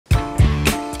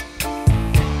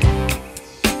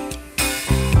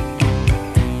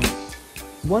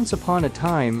Once upon a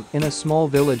time, in a small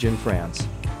village in France,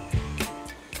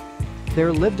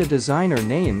 there lived a designer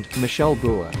named Michel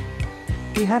Boue.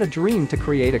 He had a dream to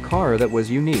create a car that was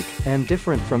unique and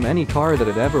different from any car that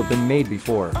had ever been made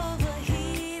before.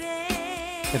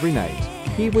 Every night,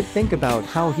 he would think about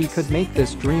how he could make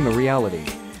this dream a reality.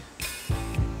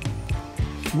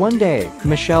 One day,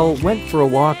 Michel went for a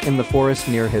walk in the forest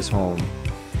near his home,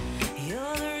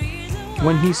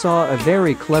 when he saw a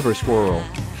very clever squirrel.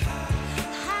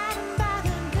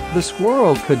 The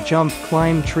squirrel could jump,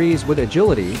 climb trees with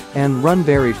agility, and run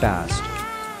very fast.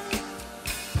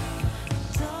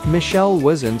 Michel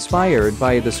was inspired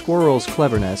by the squirrel's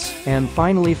cleverness and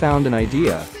finally found an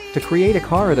idea to create a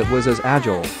car that was as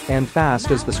agile and fast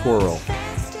as the squirrel.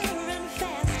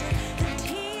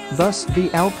 Thus, the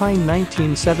Alpine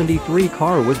 1973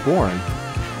 car was born.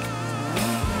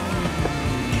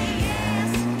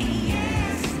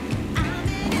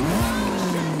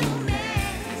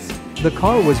 The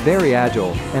car was very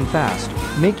agile and fast,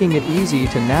 making it easy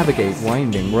to navigate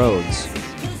winding roads.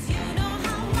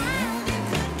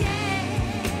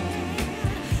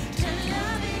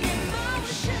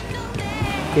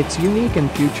 Its unique and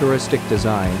futuristic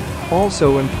design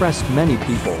also impressed many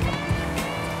people.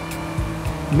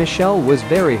 Michel was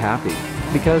very happy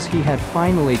because he had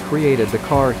finally created the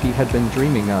car he had been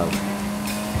dreaming of.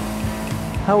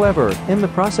 However, in the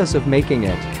process of making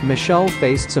it, Michel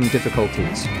faced some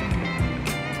difficulties.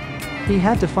 He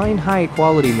had to find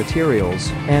high-quality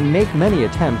materials and make many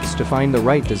attempts to find the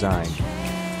right design.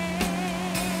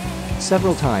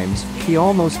 Several times, he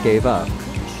almost gave up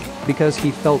because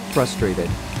he felt frustrated.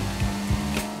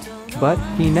 But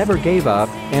he never gave up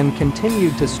and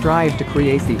continued to strive to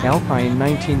create the Alpine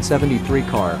 1973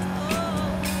 car.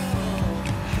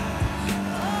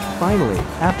 Finally,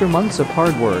 after months of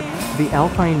hard work, the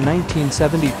Alpine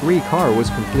 1973 car was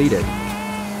completed.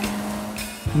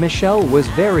 Michel was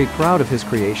very proud of his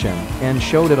creation and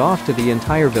showed it off to the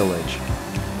entire village.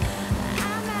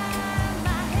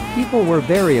 People were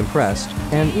very impressed,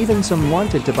 and even some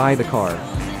wanted to buy the car.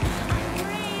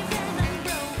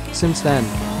 Since then,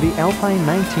 the Alpine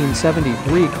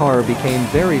 1973 car became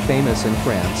very famous in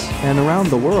France and around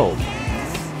the world.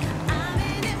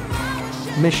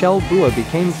 Michel Boue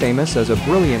became famous as a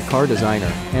brilliant car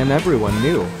designer, and everyone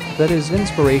knew that his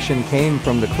inspiration came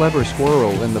from the clever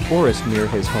squirrel in the forest near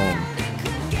his home.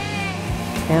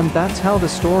 And that's how the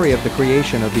story of the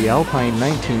creation of the Alpine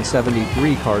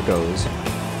 1973 car goes.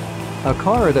 A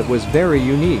car that was very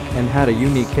unique and had a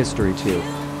unique history too.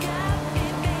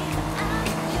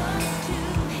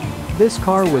 This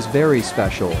car was very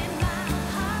special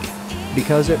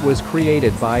because it was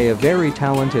created by a very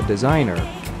talented designer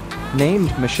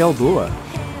named Michel Boue.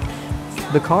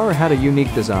 The car had a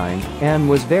unique design and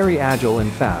was very agile and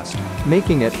fast,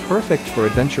 making it perfect for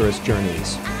adventurous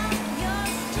journeys.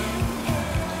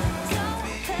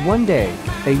 One day,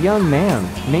 a young man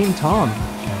named Tom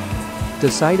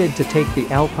decided to take the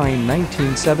Alpine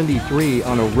 1973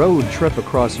 on a road trip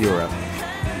across Europe.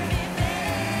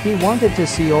 He wanted to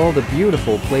see all the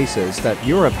beautiful places that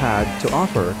Europe had to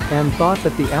offer and thought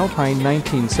that the Alpine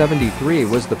 1973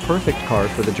 was the perfect car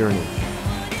for the journey.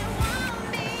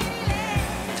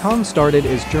 Tom started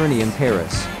his journey in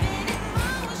Paris,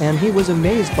 and he was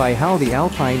amazed by how the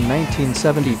Alpine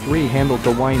 1973 handled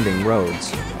the winding roads.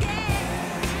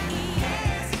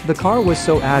 The car was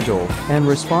so agile and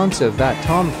responsive that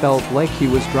Tom felt like he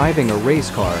was driving a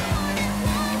race car.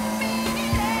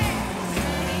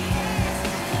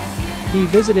 He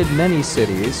visited many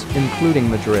cities, including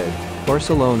Madrid,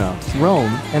 Barcelona,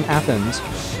 Rome, and Athens,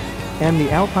 and the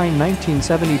Alpine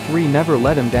 1973 never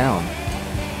let him down.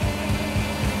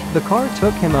 The car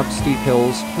took him up steep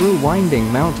hills, through winding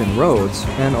mountain roads,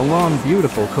 and along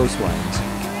beautiful coastlines.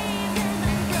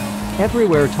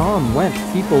 Everywhere Tom went,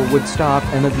 people would stop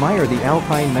and admire the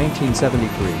Alpine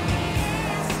 1973.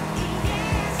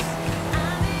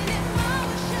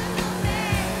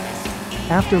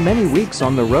 After many weeks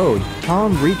on the road,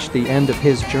 Tom reached the end of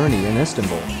his journey in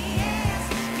Istanbul.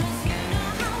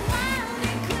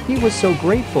 He was so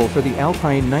grateful for the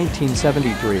Alpine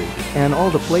 1973 and all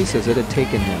the places it had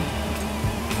taken him.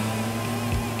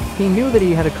 He knew that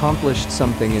he had accomplished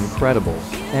something incredible,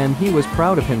 and he was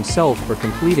proud of himself for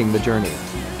completing the journey.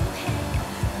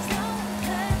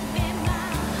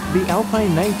 The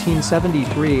Alpine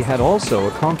 1973 had also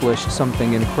accomplished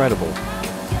something incredible.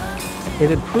 It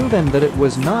had proven that it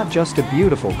was not just a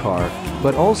beautiful car,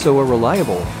 but also a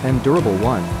reliable and durable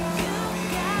one.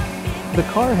 The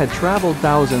car had traveled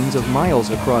thousands of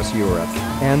miles across Europe,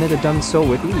 and it had done so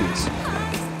with ease.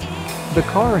 The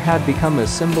car had become a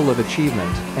symbol of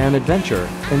achievement and adventure,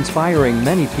 inspiring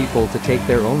many people to take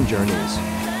their own journeys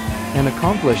and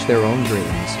accomplish their own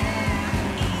dreams.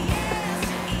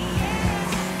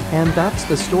 And that's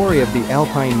the story of the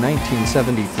Alpine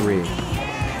 1973.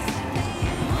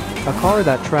 A car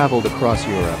that traveled across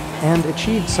Europe and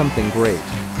achieved something great.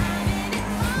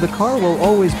 The car will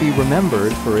always be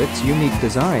remembered for its unique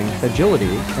design,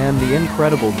 agility, and the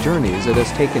incredible journeys it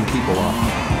has taken people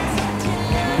on.